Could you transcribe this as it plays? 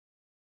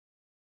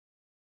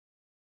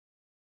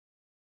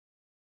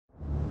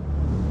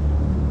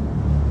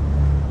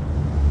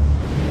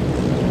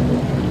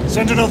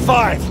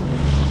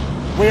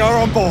Sentinel-5, we are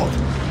on board.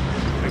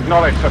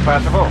 Acknowledged, Sir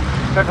Percival.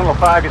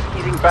 Sentinel-5 is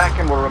eating back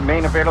and will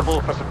remain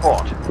available for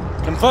support.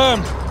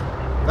 Confirmed.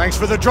 Thanks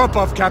for the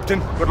drop-off, Captain.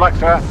 Good luck,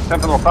 sir.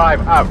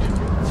 Sentinel-5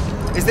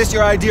 out. Is this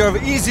your idea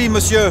of easy,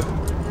 monsieur?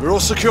 We're all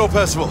secure,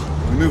 Percival.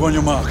 We move on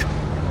your mark.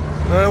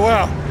 Very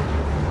well.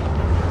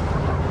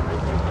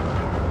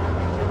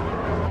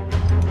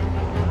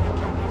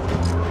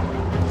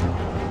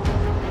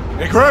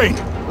 Igraine!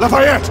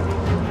 Lafayette!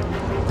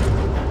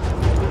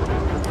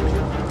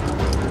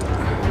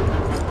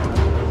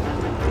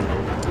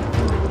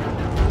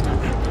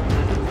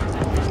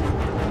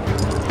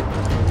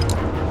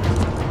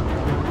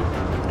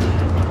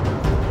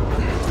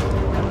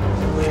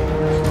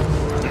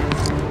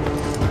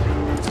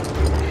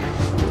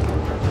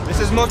 This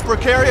is most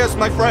precarious,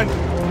 my friend.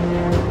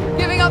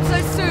 Giving up so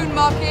soon,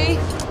 Marquis?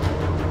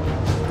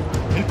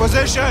 In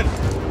position!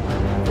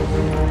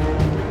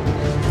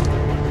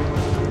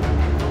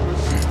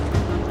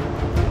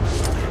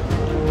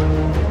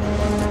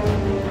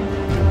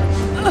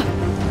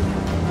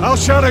 I'll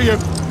shadow you.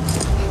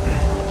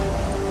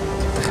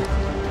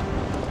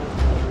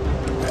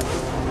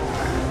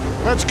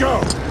 Let's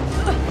go.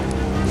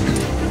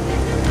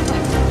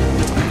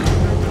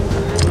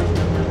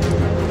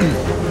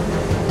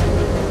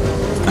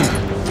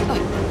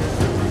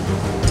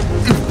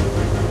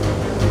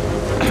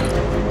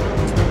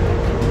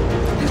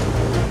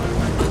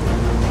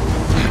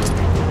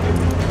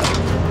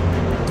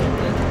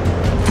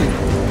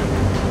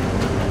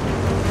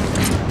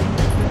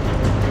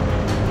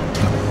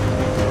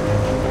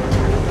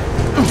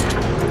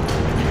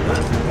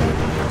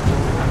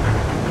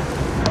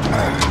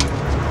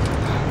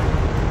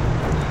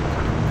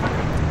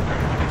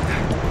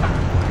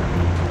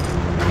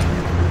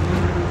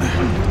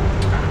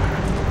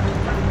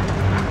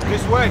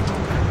 This way.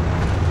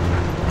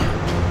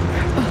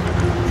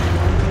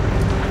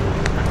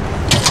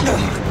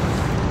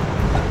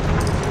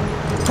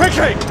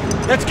 Quickly!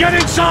 Let's get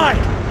inside!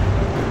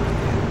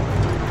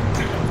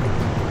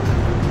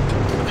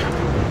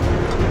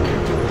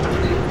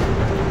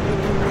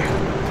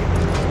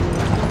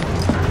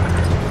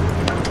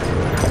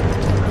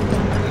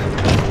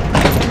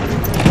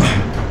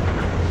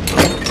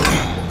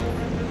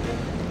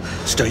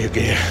 Stow your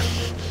gear.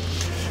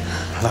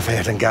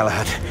 Lafayette and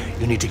Galahad,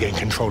 you need to gain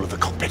control of the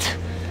cockpit.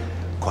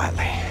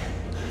 Quietly.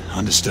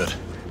 Understood.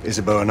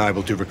 Isabeau and I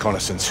will do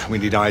reconnaissance. We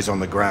need eyes on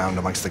the ground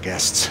amongst the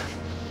guests.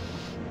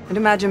 And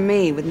imagine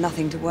me with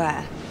nothing to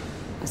wear.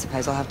 I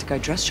suppose I'll have to go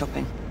dress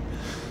shopping.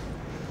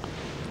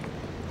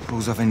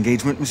 Rules of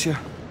engagement, monsieur?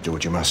 Do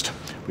what you must.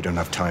 We don't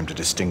have time to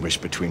distinguish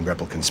between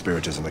rebel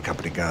conspirators and the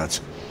company guards.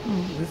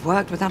 We've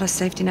worked without a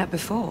safety net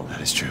before.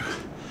 That is true.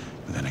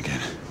 But then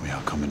again, we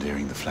are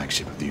commandeering the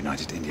flagship of the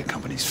United India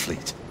Company's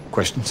fleet.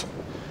 Questions?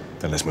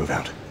 Then let's move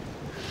out.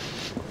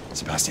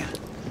 Sebastian,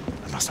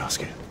 I must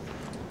ask you,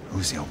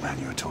 who's the old man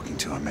you were talking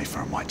to on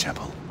Mayfair and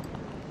Whitechapel?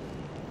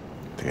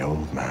 The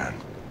old man.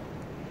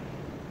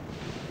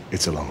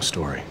 It's a long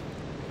story.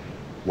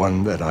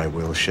 One that I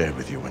will share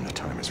with you when the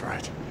time is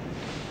right.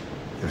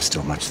 There's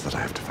still much that I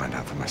have to find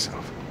out for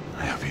myself.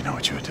 I hope you know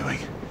what you are doing.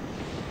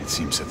 It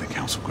seems that the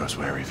Council grows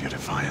wary of your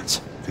defiance.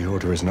 The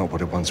Order is not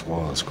what it once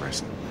was,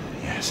 Grayson.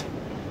 Yes,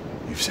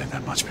 you've said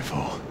that much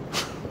before.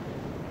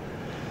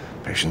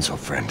 Patience, old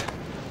friend.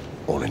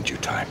 All in due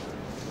time.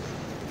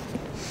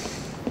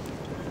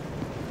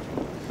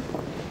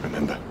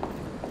 Remember,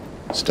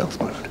 stealth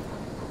mode.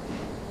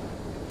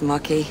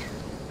 Marquis.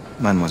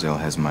 Mademoiselle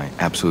has my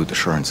absolute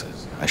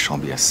assurances. I shall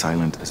be as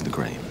silent as the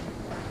grave.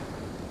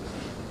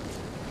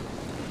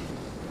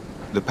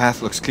 The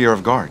path looks clear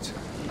of guards.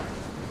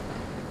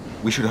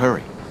 We should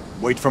hurry.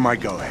 Wait for my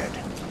go-ahead.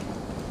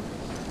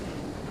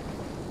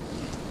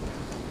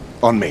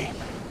 On me.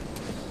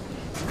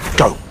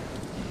 Go!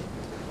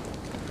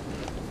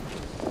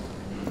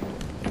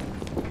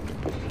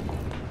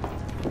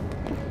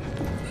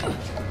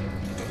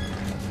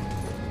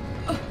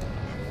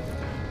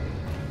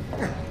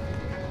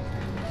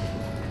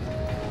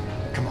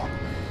 Come on.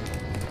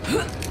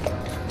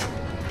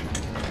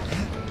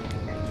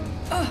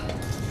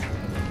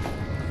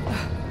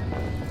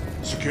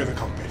 Secure the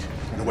cockpit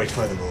and await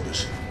further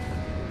orders.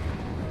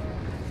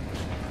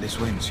 This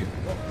way, monsieur.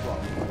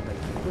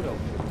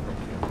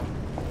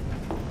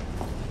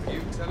 Are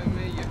you telling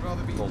me you'd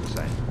rather be all the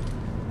same?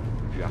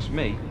 If you ask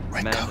me,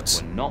 men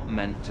Redcoats. were not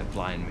meant to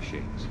fly in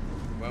machines.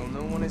 Well,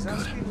 no one is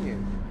asking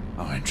you.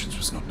 Our entrance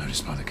was not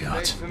noticed by the Wait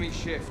guards. for me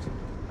shift.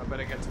 I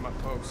better get to my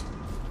post.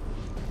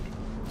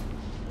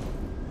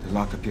 The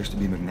lock appears to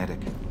be magnetic.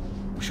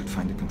 We should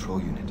find the control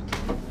unit.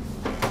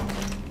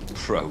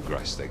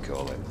 Progress, they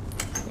call it.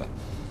 Well,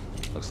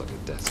 looks like a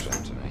death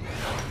trap to me.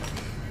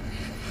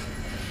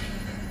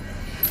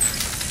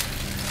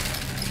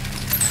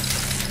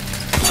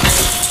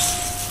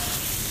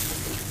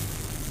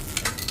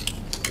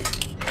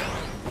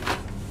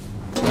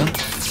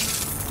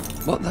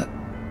 What the?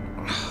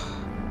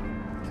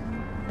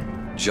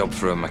 Job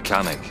for a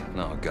mechanic,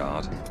 not a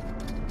guard.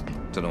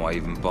 Don't know why I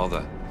even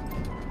bother.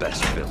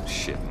 Best built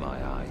ship in my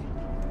eye.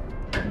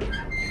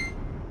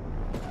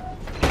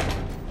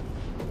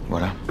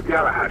 Voilà.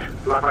 Galahad,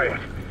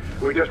 Lafayette.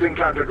 We just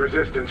encountered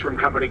resistance from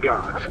company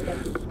guards.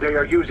 They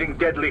are using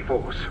deadly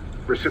force.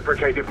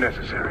 Reciprocate if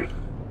necessary.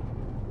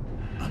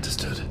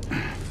 Understood.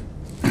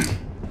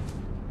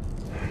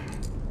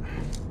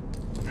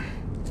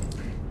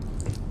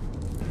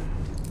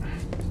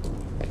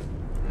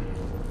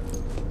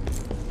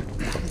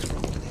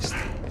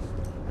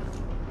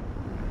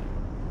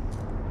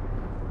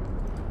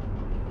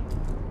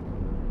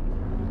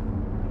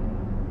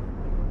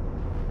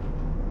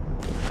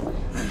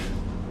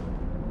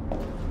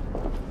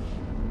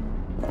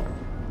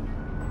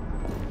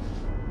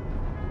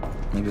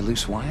 Maybe a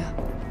loose wire?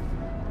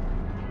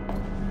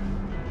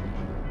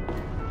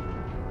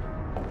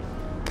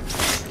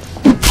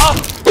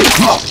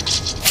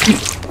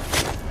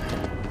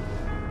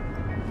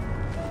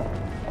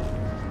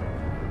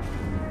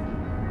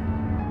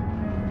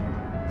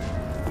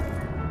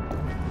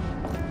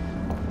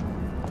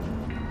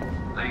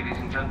 Ladies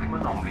and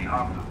gentlemen, on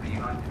behalf of the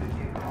United States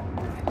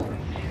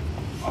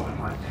I would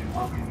like to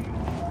welcome you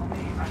all to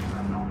the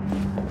Agamemnon.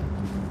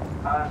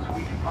 As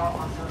we depart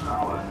London,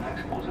 our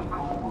next port of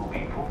call will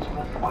be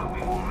Portsmouth, where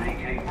we will make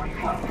a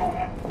brief landfall.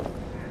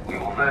 We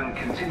will then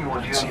continue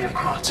our journey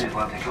across the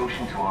Atlantic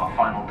Ocean to our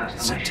final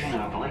destination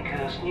of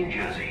Lakehurst, New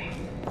Jersey.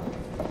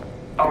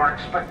 Our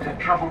expected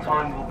travel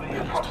time will be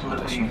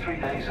approximately 3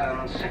 days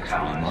and 6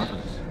 hours.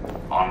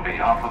 On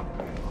behalf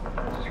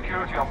of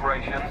security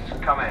operations,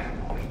 come in.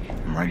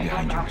 I'm right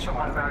behind you. Have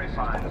someone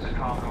verify that the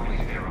cargo is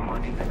here,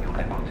 reminding that your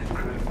devoted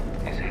crew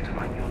is here to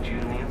make your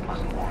journey a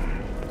pleasant one.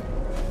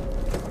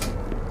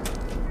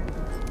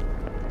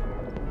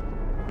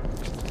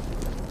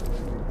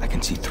 I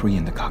can see 3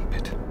 in the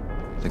cockpit.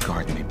 The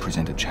guard may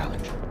present a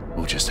challenge.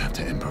 We'll just have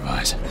to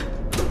improvise.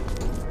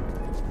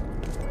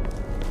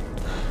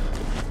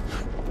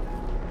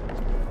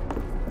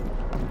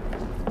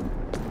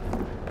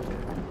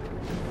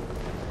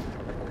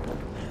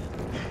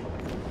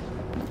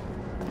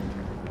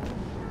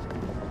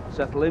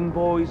 Settle in,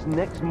 boys.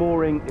 Next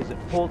mooring is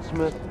at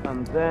Portsmouth,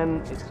 and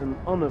then it's an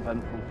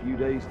uneventful few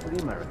days to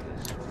the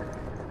Americas.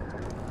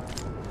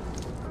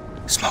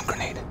 Smoke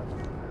grenade.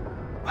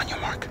 On your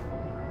mark.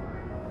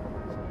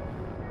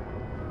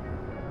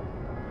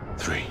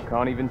 3.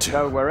 Can't even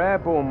tell we're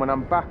airborne when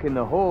I'm back in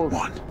the hold.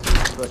 1.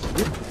 But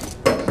you...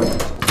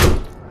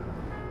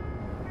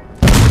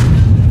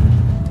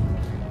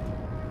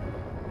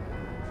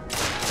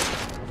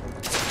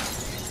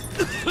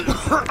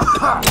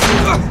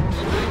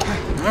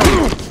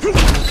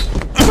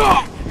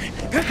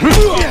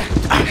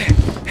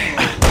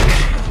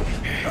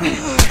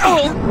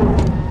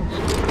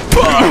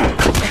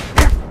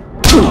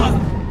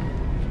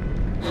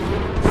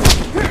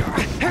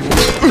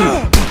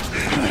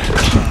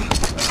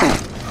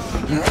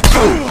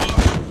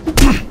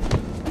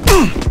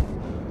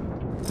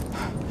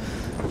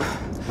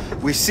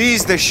 We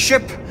seized the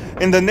ship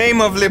in the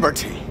name of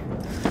liberty.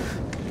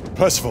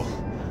 Percival,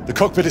 the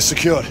cockpit is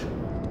secured.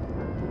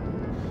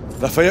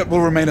 Lafayette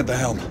will remain at the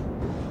helm.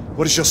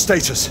 What is your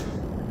status?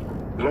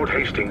 Lord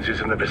Hastings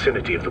is in the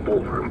vicinity of the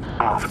ballroom,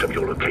 aft of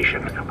your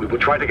location. We will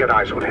try to get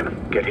eyes on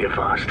him. Get here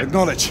fast.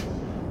 Acknowledge.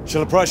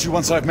 Shall apprise you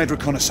once I've made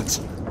reconnaissance.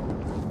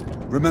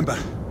 Remember,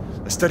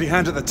 a steady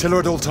hand at the tiller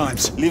at all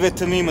times. Leave it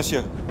to me,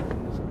 monsieur.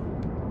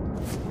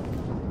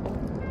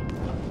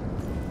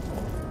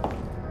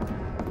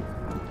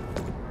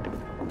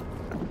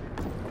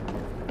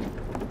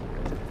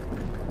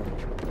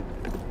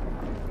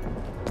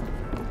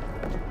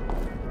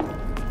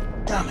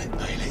 Damn it,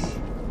 Bailey.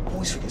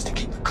 Always forgets to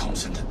keep the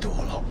comms and the door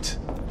locked.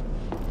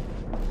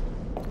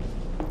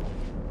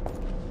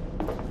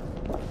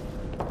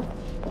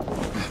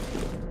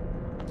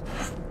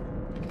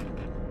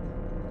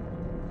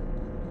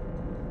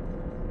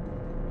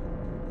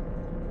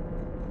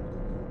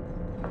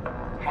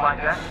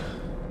 Flight deck,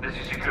 this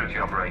is security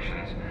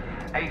operations.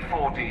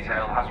 A4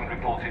 detail hasn't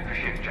reported for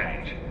shift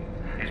change.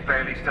 Is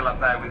Bailey still up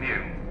there with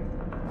you?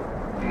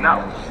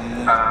 No.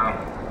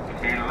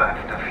 He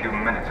left a few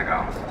minutes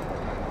ago.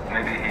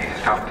 Maybe he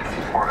stopped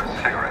for a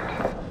cigarette.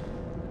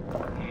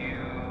 You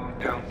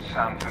don't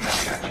sound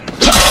familiar.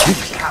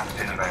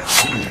 Captain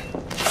available.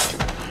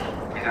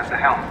 He's at the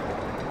helm.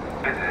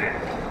 Busy.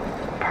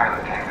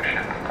 Piloting the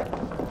ship.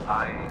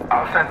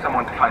 I'll send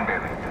someone to find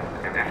Bailey.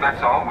 If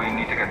that's all, we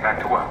need to get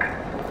back to work.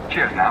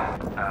 Cheers now.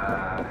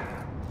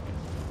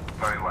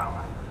 Very well.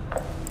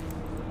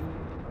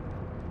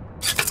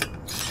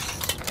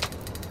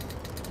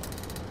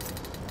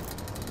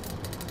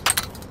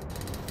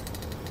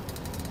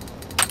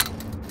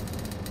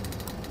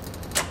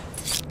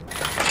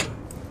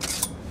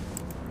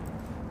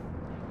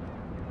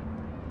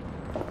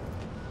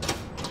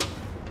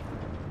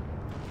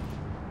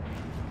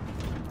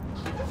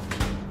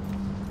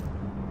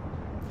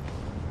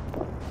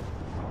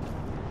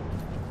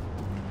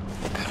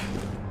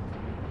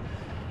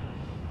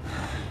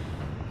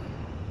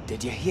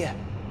 Did you hear?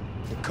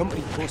 The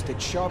company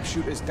posted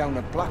sharpshooters down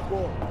at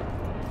Blackwall.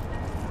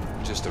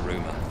 Just a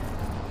rumor.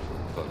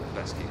 But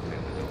best keep clear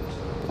of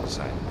the doors.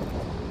 Same.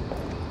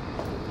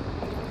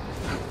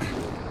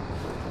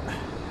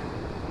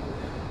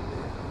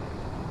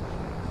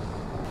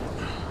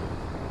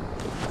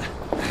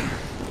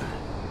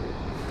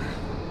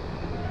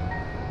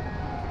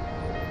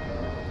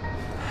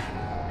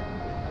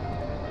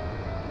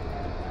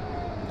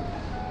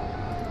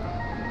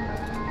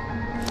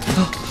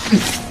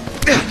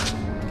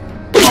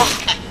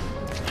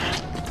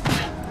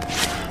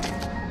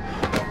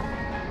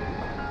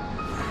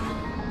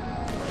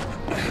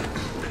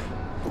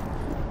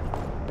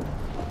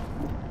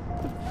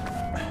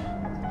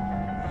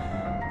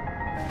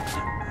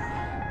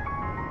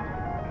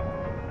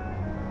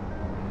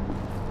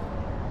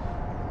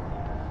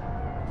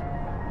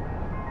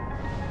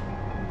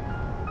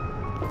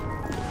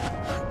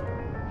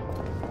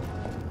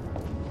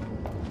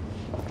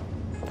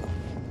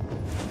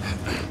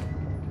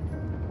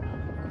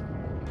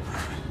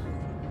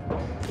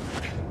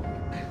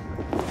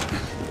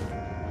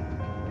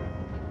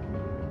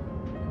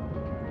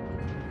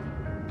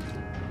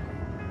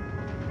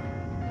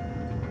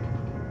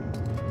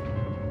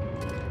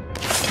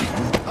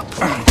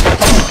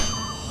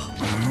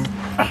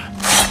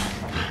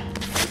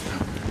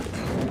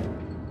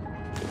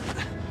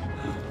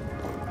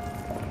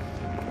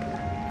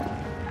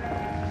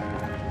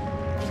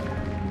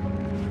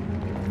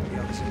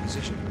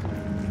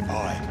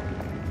 Aye.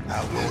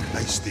 Our Lord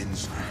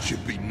Hastings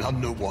should be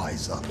none the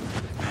wiser.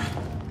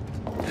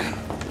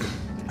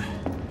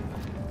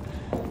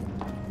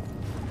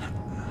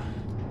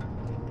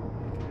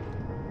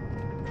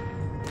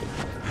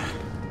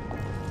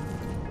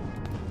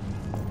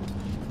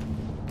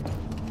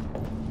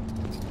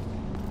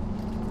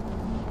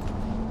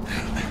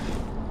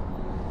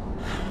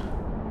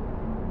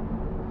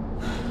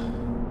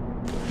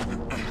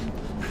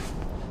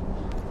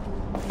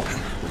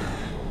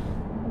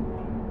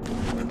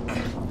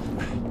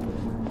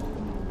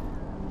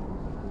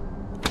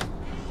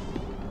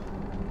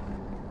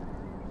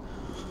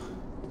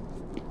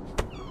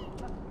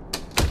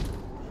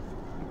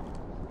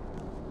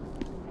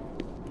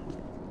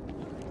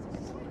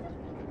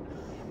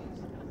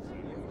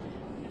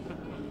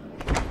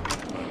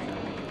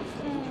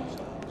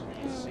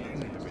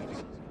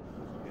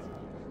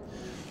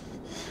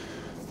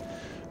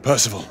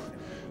 Percival,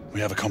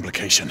 we have a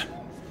complication.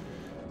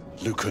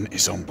 Lucan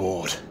is on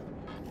board.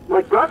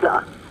 My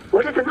brother?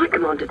 What is the Knight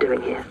Commander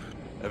doing here?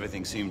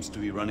 Everything seems to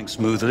be running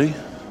smoothly.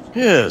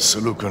 Yes,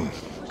 Lucan.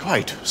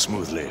 Quite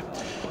smoothly.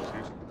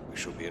 We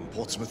shall be in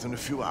Portsmouth in a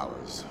few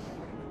hours.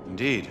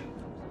 Indeed.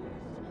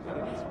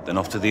 Then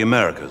off to the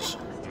Americas.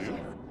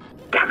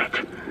 Damn it.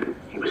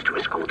 He was to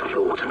escort the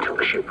Lord until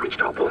the ship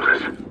reached our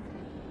borders.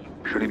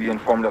 Should he be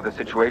informed of the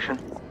situation?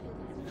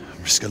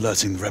 Risk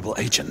alerting the rebel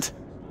agent.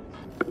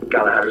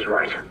 Gallagher is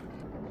right.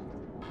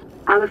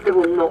 Alistair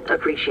will not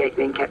appreciate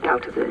being kept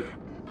out of this.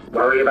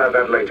 Worry about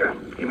that later.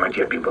 He might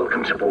yet be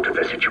welcome support if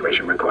the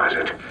situation requires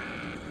it.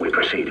 We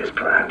proceed as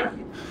planned.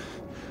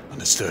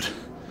 Understood.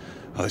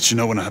 I'll let you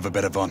know when I have a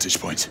better vantage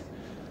point.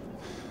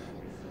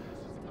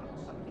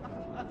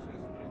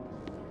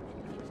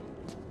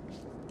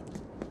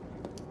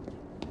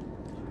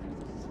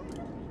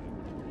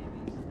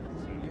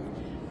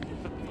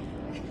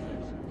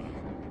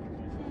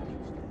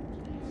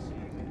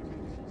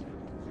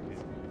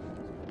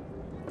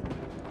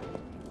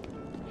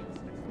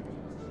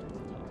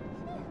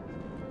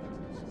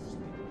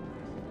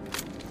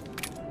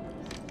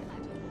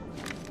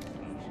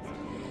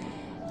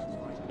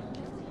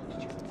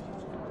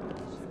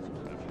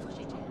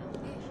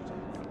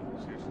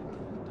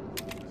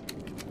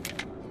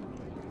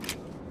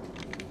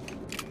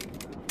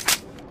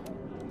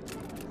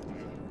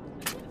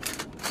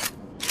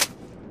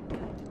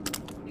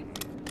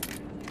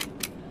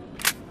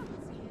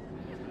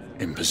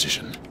 In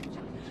position.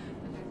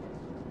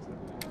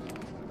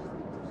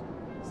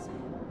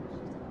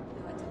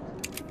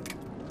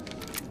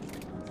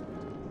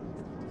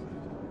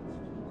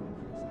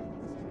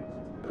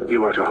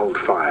 You are to hold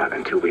fire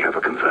until we have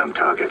a confirmed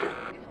target.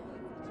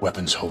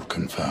 Weapons hold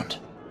confirmed.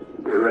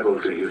 The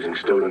rebels are using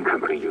stolen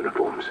company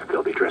uniforms.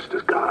 They'll be dressed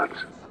as guards.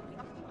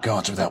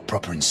 Guards without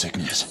proper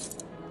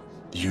insignias.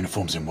 The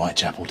uniforms in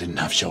Whitechapel didn't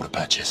have shoulder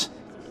patches.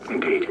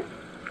 Indeed.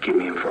 Keep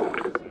me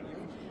informed.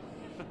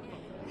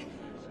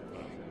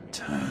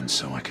 Turn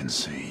so I can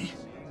see.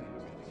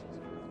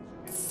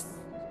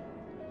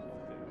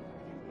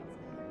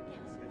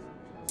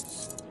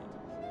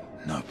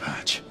 No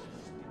patch.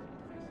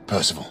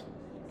 Percival,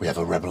 we have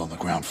a rebel on the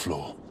ground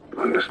floor.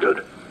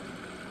 Understood.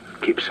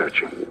 Keep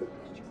searching.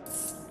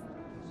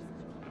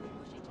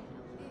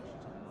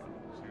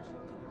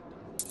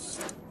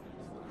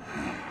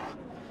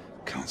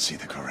 Can't see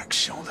the correct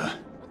shoulder.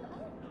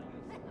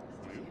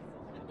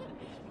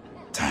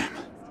 Damn,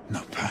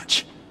 no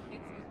patch.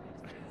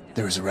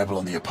 There is a rebel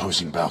on the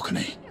opposing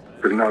balcony.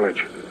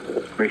 Acknowledge.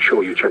 Make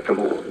sure you check them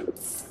all.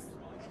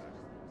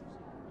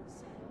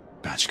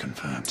 Patch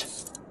confirmed.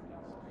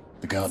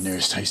 The guard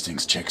nearest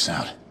Hastings checks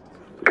out.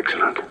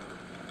 Excellent.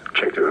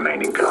 Check the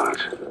remaining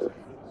guards.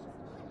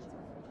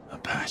 A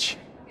patch.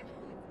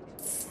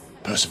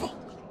 Percival,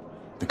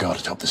 the guard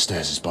atop the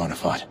stairs is bona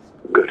fide.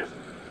 Good.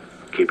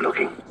 Keep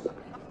looking.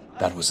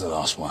 That was the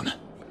last one.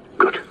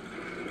 Good.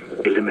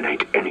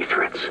 Eliminate any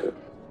threats.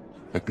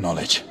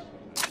 Acknowledge.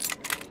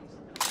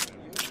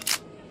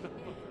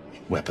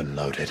 Weapon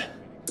loaded.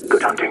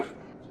 Good hunting.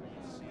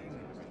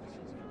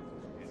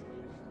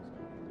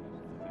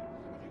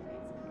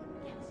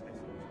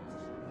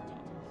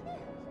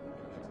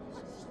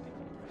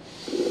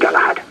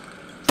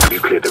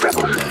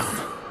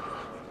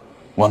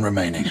 One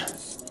remaining.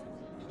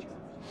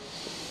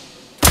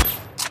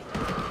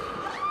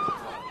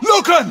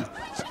 Lucan!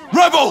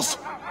 Rebels!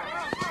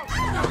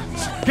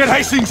 Get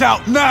Hastings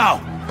out, now!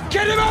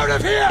 Get him out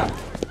of here!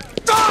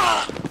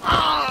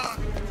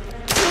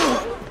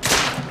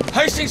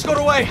 Hastings got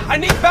away! I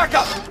need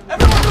backup!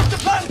 Everyone move to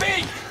plan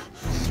B!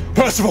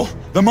 Percival,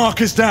 the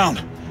mark is down.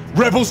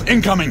 Rebels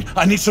incoming.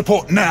 I need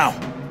support now.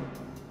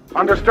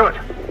 Understood.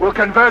 We'll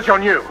converge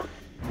on you.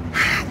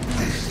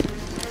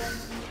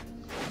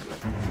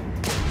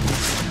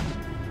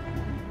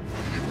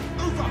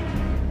 Over!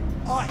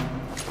 Aye!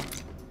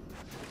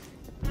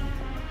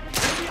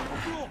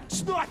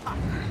 Sniper!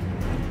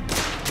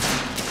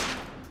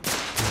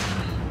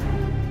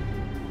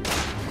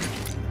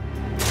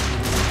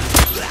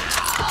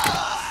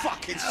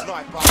 Fucking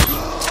sniper!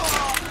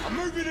 I'm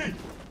moving in!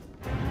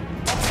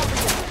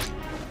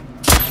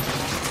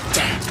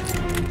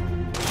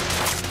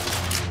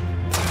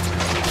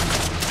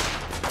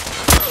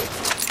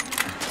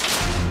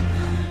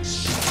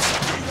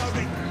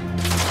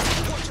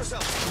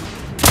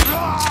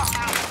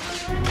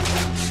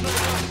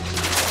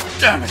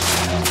 Damn it!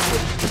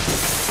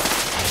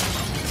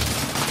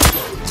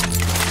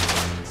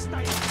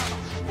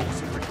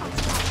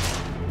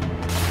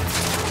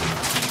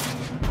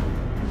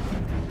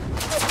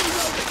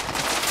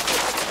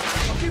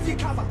 I'll give you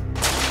cover!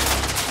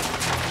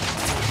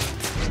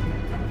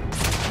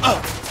 Oh,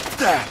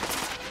 damn!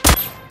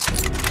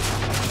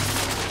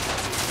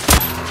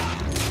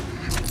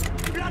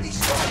 Bloody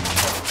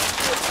sniper!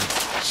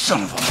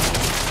 Son of a...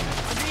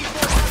 I need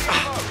more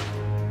ammo!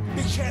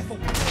 Be careful!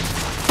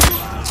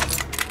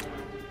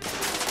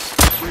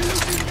 We're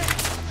losing them!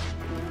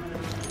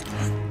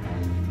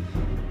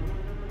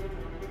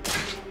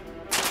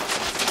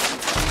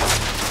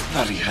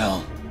 Bloody hell.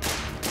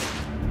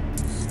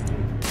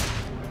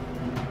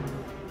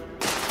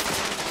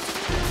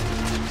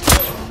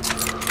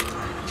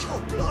 Oh,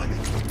 blimey!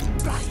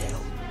 Bloody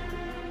hell!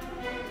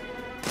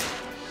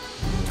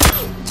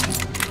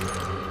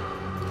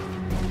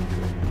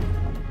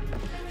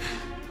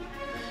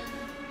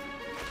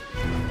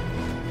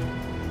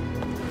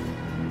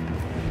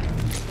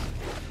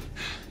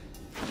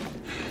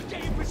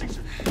 Get in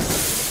position!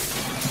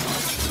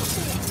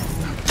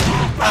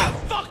 Oh,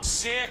 fuck's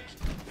sake!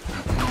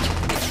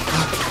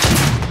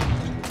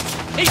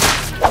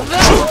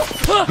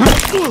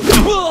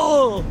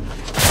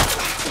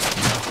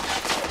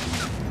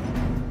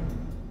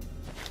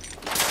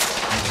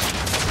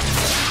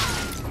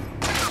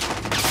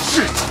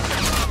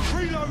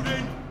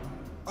 Reloading!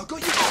 I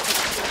got you.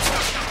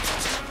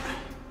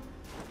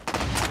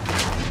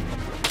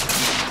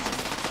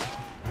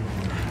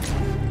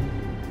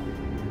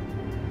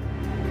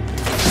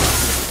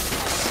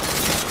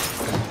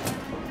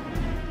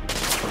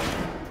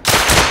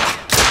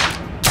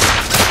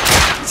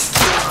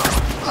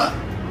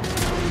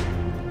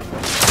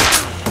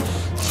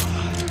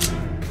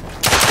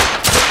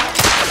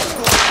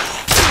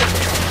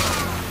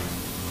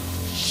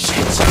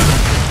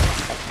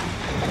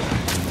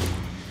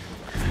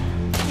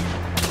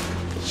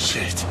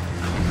 Shit.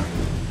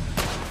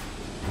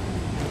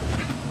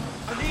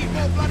 I need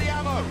more bloody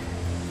ammo!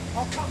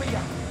 I'll cover you!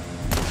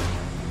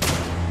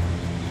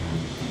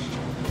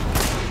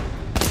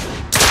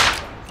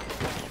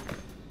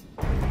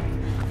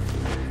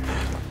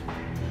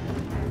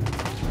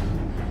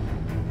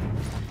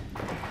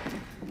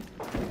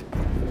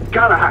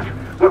 Galahad,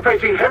 we're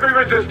facing heavy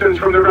resistance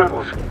from the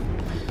rebels.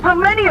 How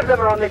many of them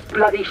are on this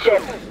bloody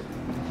ship?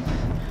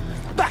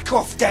 Back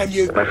off, damn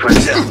you! My friend,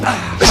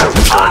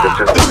 the target's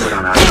just been put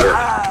on our ship.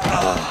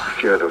 A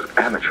few of those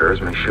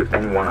amateurs may shoot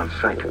anyone on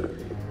sight.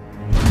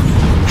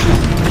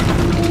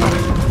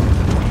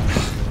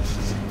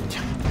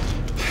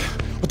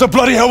 What the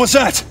bloody hell was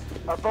that?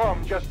 A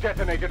bomb just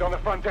detonated on the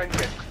front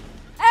engine.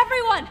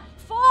 Everyone,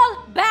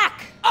 fall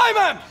back! Aye,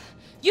 ma'am!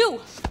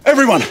 You!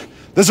 Everyone!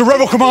 There's a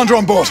rebel commander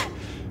on board.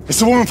 It's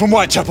the woman from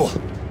Whitechapel.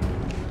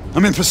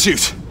 I'm in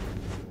pursuit.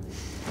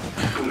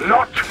 Do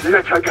not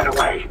let her get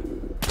away.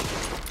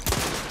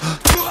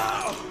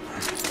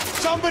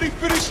 Somebody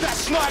finish that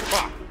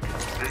sniper!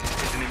 This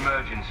is an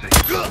emergency.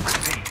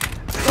 Repeat,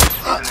 this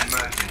is an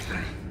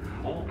emergency.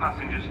 All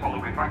passengers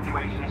follow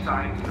evacuation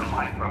signs to the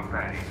lifeboat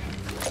bay.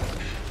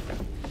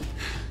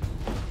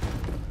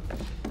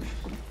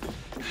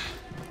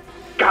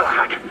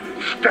 Galahad,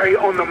 stay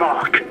on the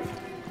mark.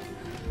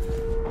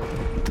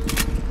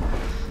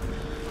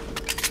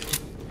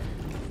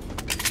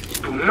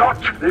 Do not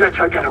let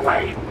her get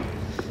away.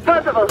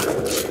 Percival,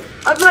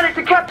 I've managed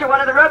to capture one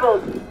of the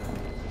rebels.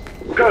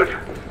 Good.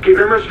 Keep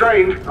him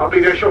restrained. I'll be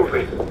there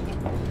shortly.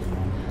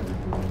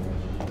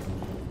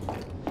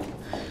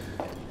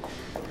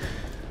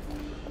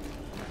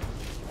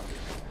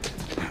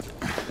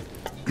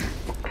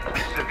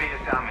 Severe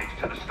damage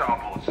to the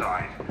starboard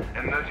side.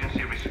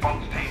 Emergency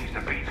response teams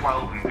to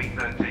B-12 and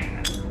B-13.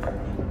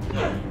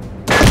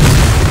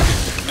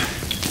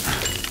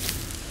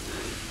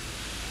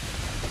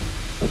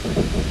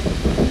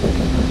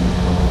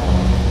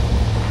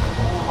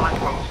 All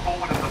lifeboats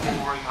forward of the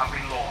ballroom have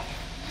been launched.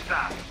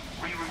 Staff,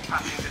 reroute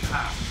passengers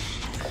out.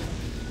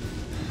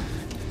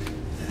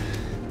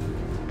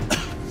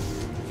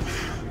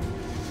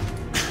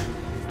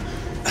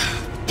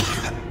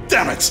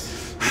 Damn it!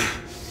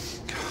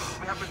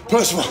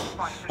 Percival,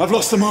 I've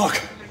lost the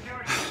mark.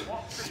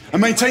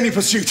 I'm maintaining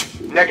pursuit.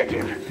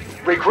 Negative.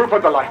 Regroup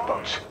at the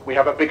lifeboats. We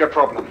have a bigger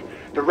problem.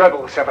 The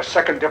rebels have a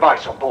second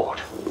device on board.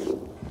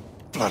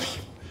 Bloody.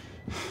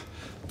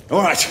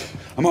 All right,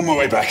 I'm on my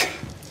way back.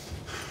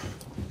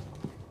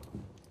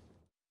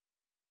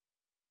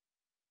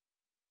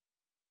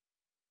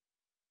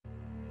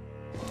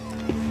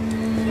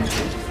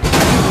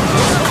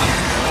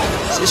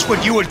 Is this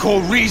what you would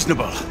call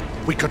reasonable?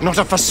 We could not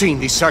have foreseen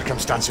these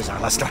circumstances,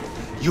 Alistair.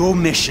 Your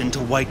mission to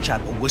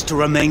Whitechapel was to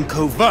remain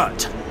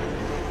covert.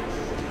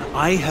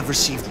 I have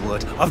received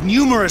word of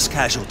numerous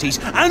casualties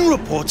and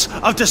reports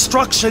of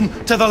destruction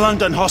to the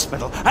London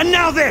hospital. And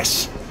now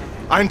this!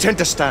 I intend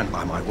to stand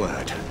by my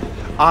word.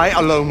 I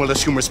alone will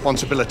assume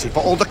responsibility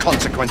for all the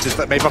consequences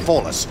that may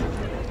befall us.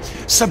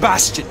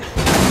 Sebastian,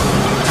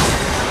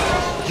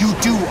 you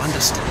do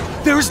understand.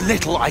 There is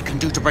little I can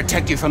do to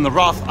protect you from the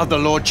wrath of the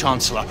Lord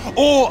Chancellor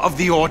or of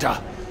the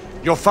Order.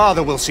 Your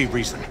father will see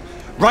reason.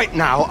 Right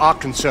now, our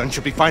concern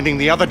should be finding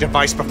the other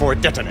device before it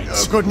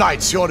detonates. Good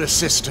night, your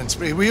assistants.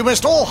 We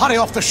must all hurry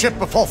off the ship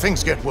before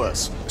things get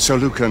worse. Sir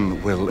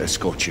Lucan will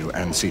escort you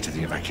and see to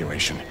the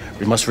evacuation.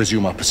 We must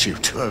resume our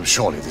pursuit.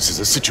 Surely this is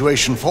a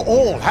situation for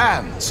all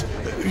hands.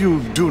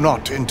 You do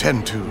not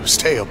intend to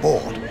stay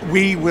aboard?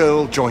 We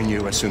will join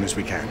you as soon as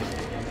we can.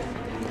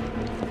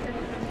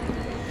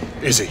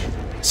 Izzy,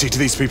 see to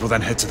these people,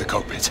 then head to the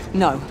cockpit.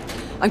 No,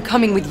 I'm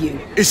coming with you.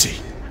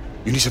 Izzy,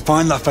 you need to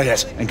find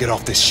Lafayette and get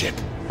off this ship.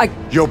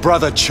 Your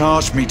brother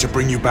charged me to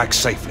bring you back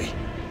safely.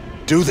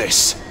 Do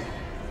this.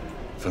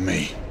 For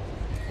me.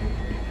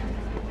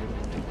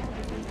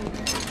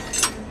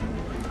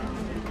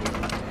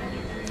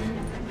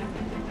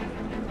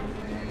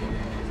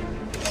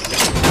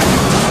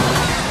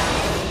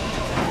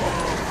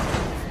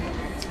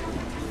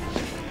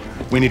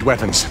 We need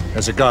weapons.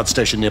 There's a guard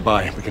station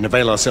nearby. We can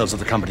avail ourselves of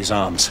the company's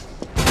arms.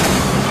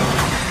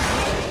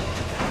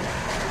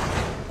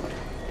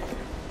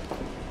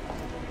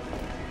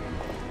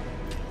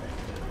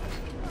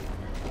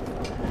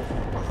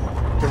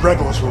 The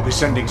rebels will be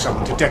sending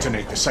someone to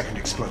detonate the second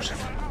explosive.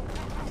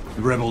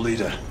 The rebel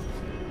leader.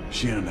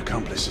 She and an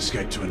accomplice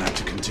escaped to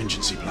enact a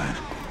contingency plan.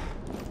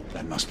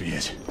 That must be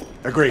it.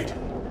 Agreed.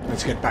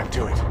 Let's get back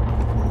to it.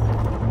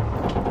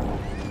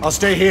 I'll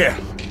stay here.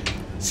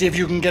 See if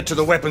you can get to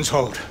the weapons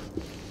hold.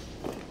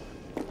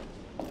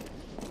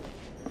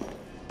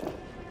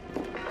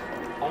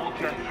 All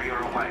gentry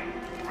are away.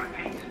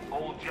 Repeat,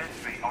 all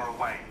gentry are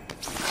away.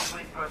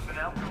 Company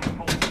personnel can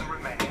report to the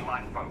remaining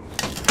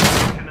lifeboats.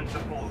 Mission and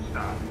support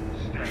staff,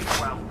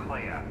 stay well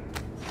clear.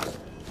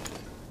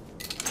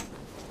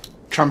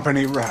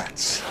 Company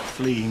rats,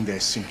 fleeing their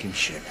sinking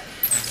ship.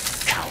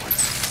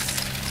 Cowards.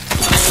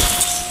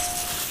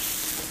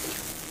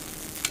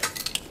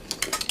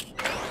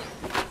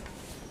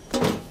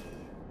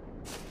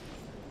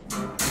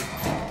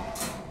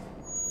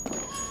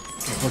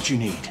 Get what you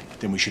need,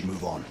 then we should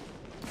move on.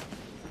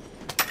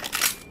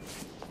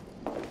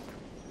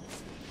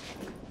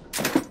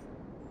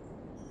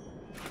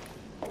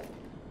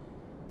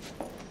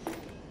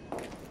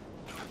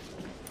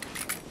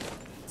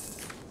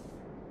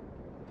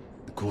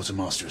 The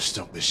quartermaster has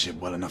stocked this ship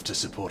well enough to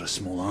support a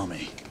small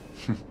army.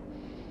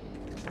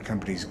 The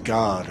company's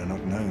guard are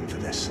not known for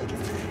this sort of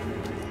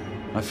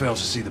thing. I fail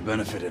to see the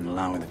benefit in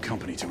allowing the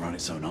company to run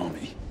its own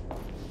army.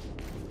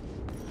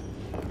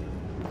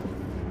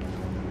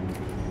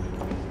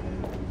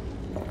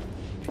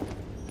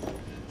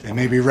 There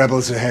may be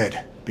rebels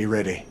ahead. Be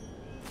ready.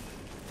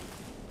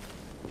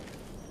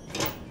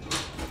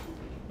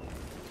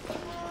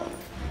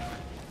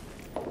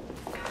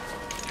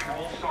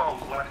 All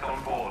souls left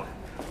on board.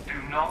 Do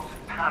not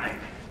panic.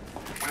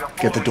 We are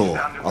Get the door.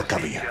 following I'll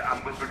cover you. standard procedure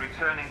and will be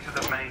returning to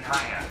the main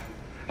hangar.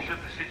 Should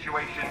the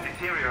situation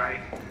deteriorate,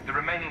 the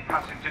remaining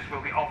passengers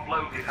will be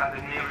offloaded at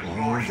the nearest All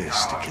mooring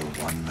this to tower. kill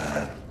one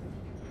man.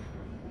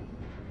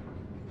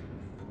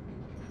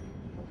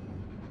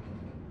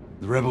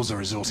 The rebels are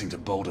resorting to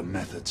bolder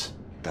methods.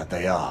 That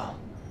they are.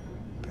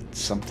 But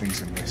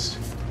something's amiss.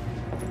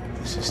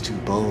 This is too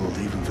bold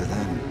even for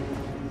them.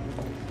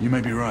 You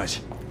may be right,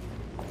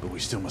 but we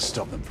still must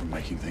stop them from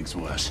making things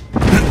worse.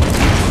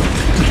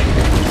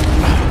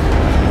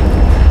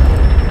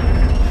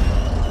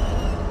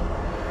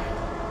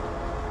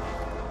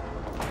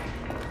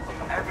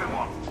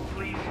 Everyone,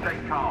 please stay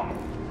calm.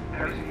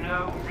 There is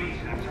no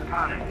reason to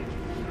panic.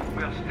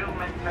 We are still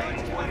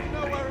maintaining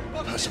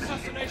Percival,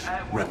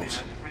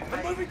 rebels,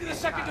 We're moving to the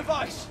second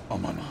device!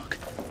 on my mark.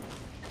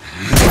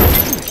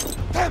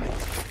 Damn it!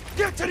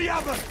 Get to the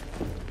oven!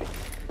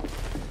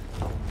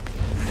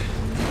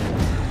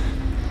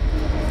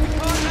 We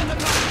can't let the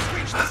Nazis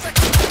reach the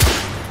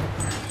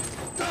second...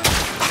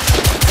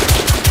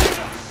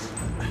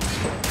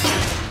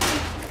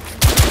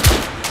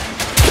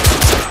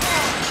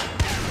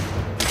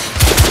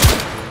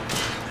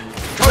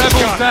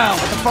 Rebels down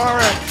at the far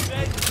end.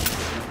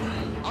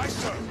 Aye,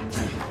 sir.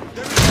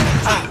 There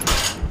is...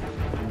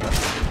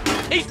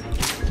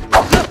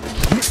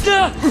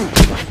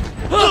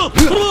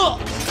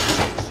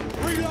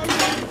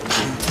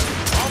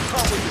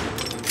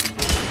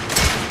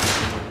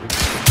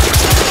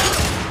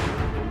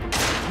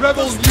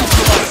 Rebel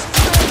neutralized!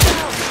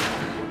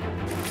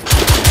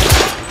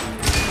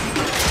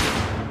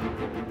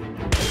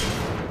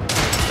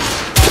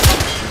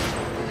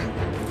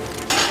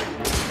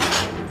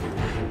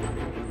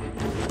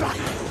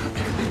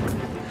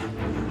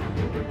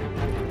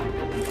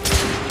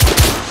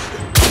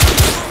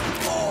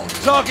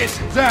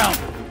 Target down!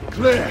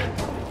 Clear!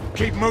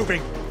 Keep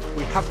moving.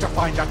 We have to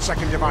find that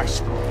second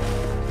device.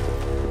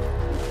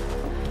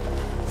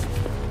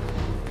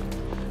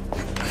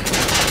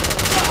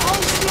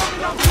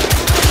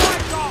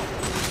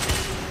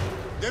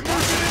 They're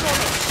moving in on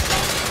us!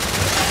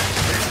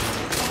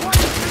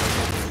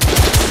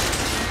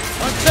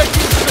 I'm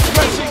taking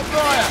suppressing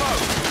fire!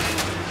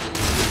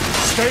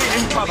 Stay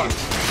in cover.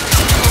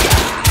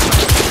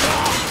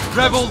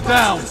 Rebel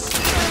down!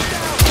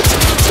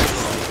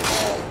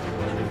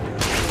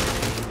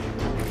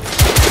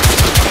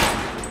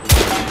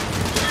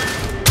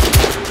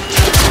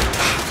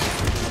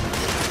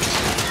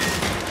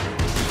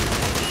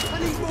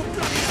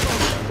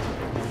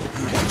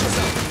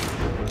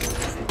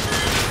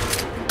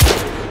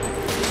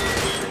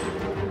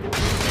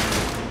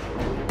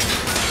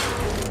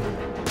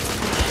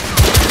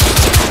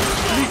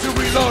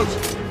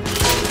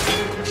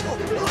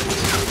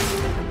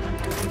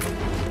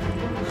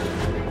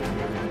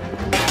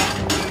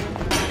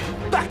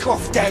 Back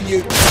off, damn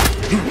you!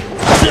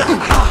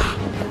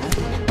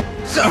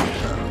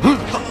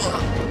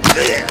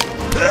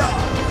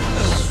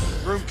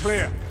 Room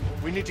clear.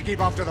 We need to keep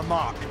after the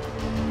mark.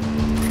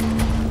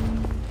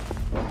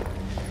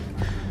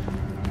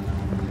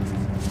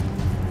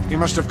 He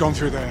must have gone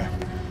through there.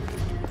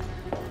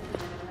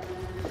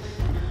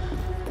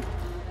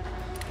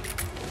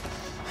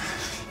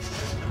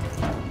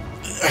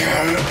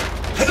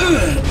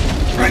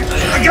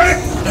 I got it!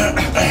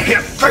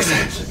 Here,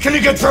 Grayson! Can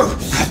you get through?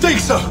 I think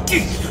so.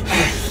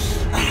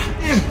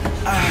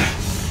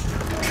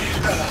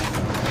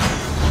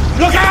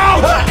 Look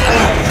out!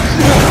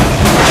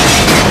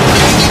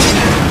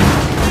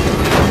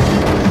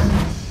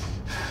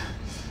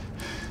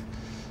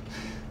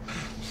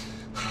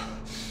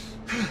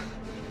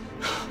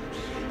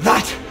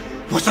 That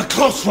was a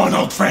close one,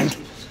 old friend.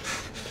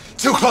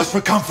 Too close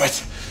for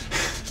comfort.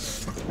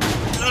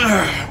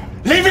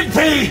 Leave it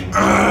be!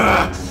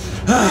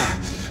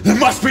 There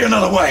must be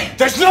another way.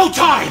 There's no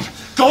time!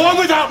 Go on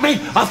without me,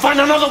 I'll find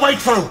another way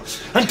through.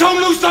 And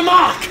don't lose the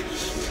mark!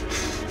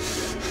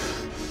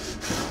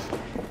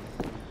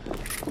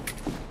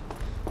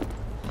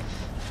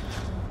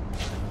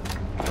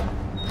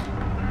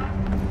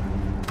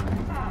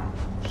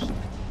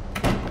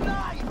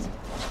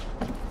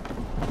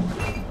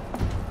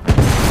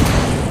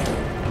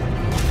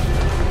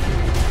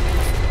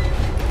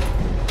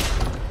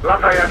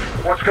 Lafayette,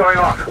 what's going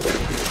on?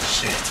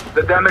 Shit.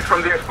 The damage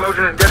from the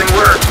explosion is getting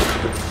worse.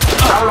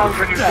 How long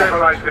can you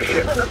stabilize the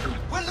ship?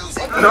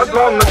 Not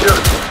long, monsieur.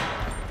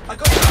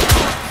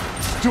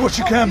 Do what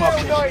you can,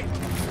 Marquis.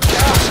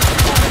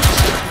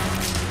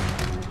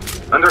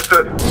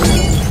 Understood.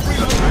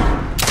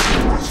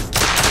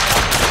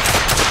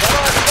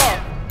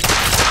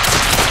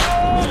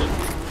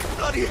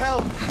 Bloody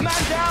hell!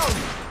 Man down!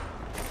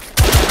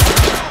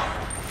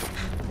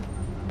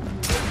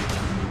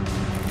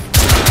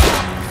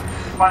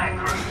 Fire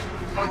crew,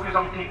 focus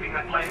on keeping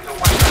the flames away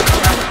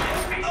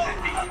from the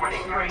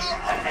D-23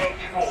 and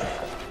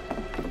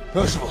H4.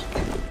 Percival,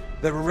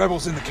 there are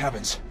rebels in the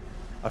cabins.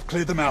 I've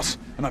cleared them out,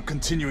 and I'm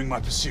continuing my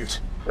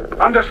pursuit.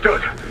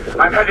 Understood.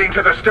 I'm heading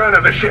to the stern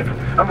of the ship,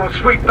 and we'll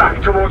sweep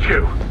back towards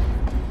you.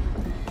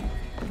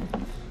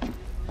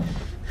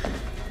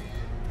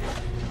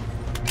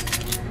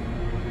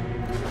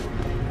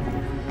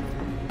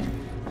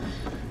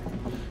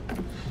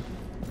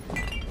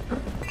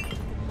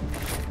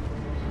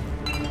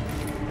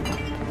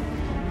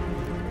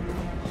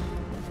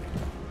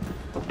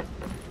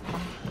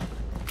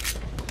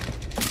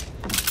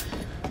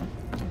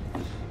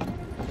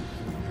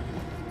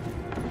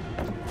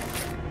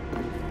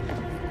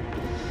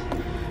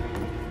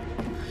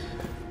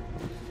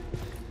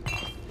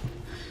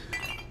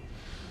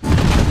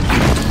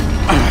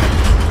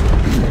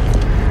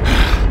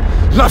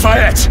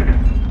 Lafayette!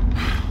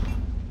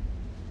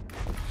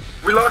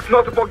 We lost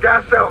multiple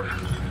gas cells.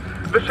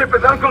 The ship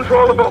is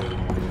uncontrollable.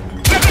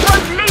 Get him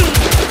on lead!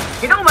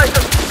 He's almost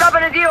as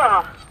stubborn as you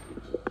are.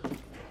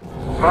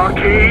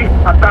 Marquis,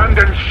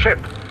 abandon ship.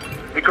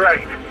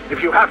 Igraine,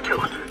 if you have to,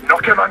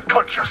 knock him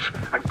unconscious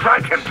and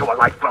drag him to a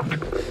lifeboat.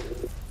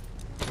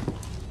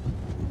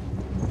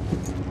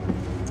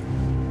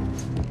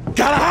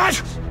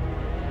 Galahad!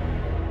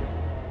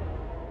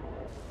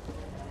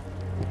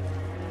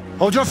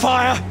 Hold your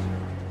fire!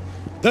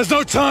 There's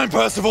no time,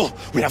 Percival!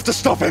 We have to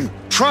stop him!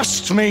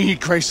 Trust me,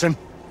 Grayson.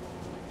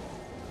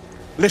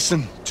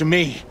 Listen to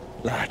me,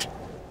 lad.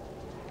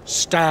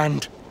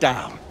 Stand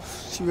down.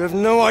 You have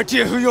no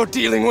idea who you're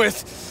dealing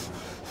with.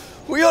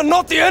 We are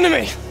not the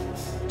enemy!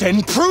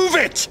 Then prove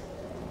it!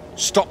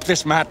 stop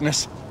this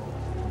madness?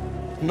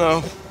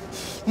 No.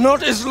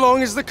 Not as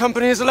long as the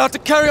company is allowed to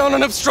carry on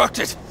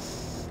unobstructed.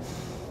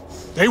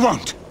 They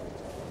won't.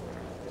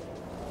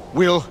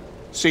 We'll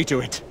see to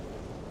it.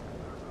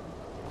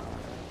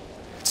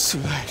 It's too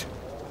late.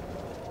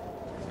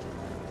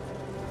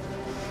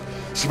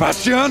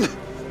 Sebastian!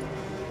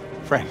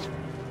 Friend.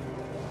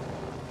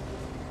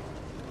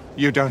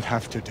 You don't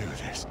have to do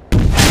this.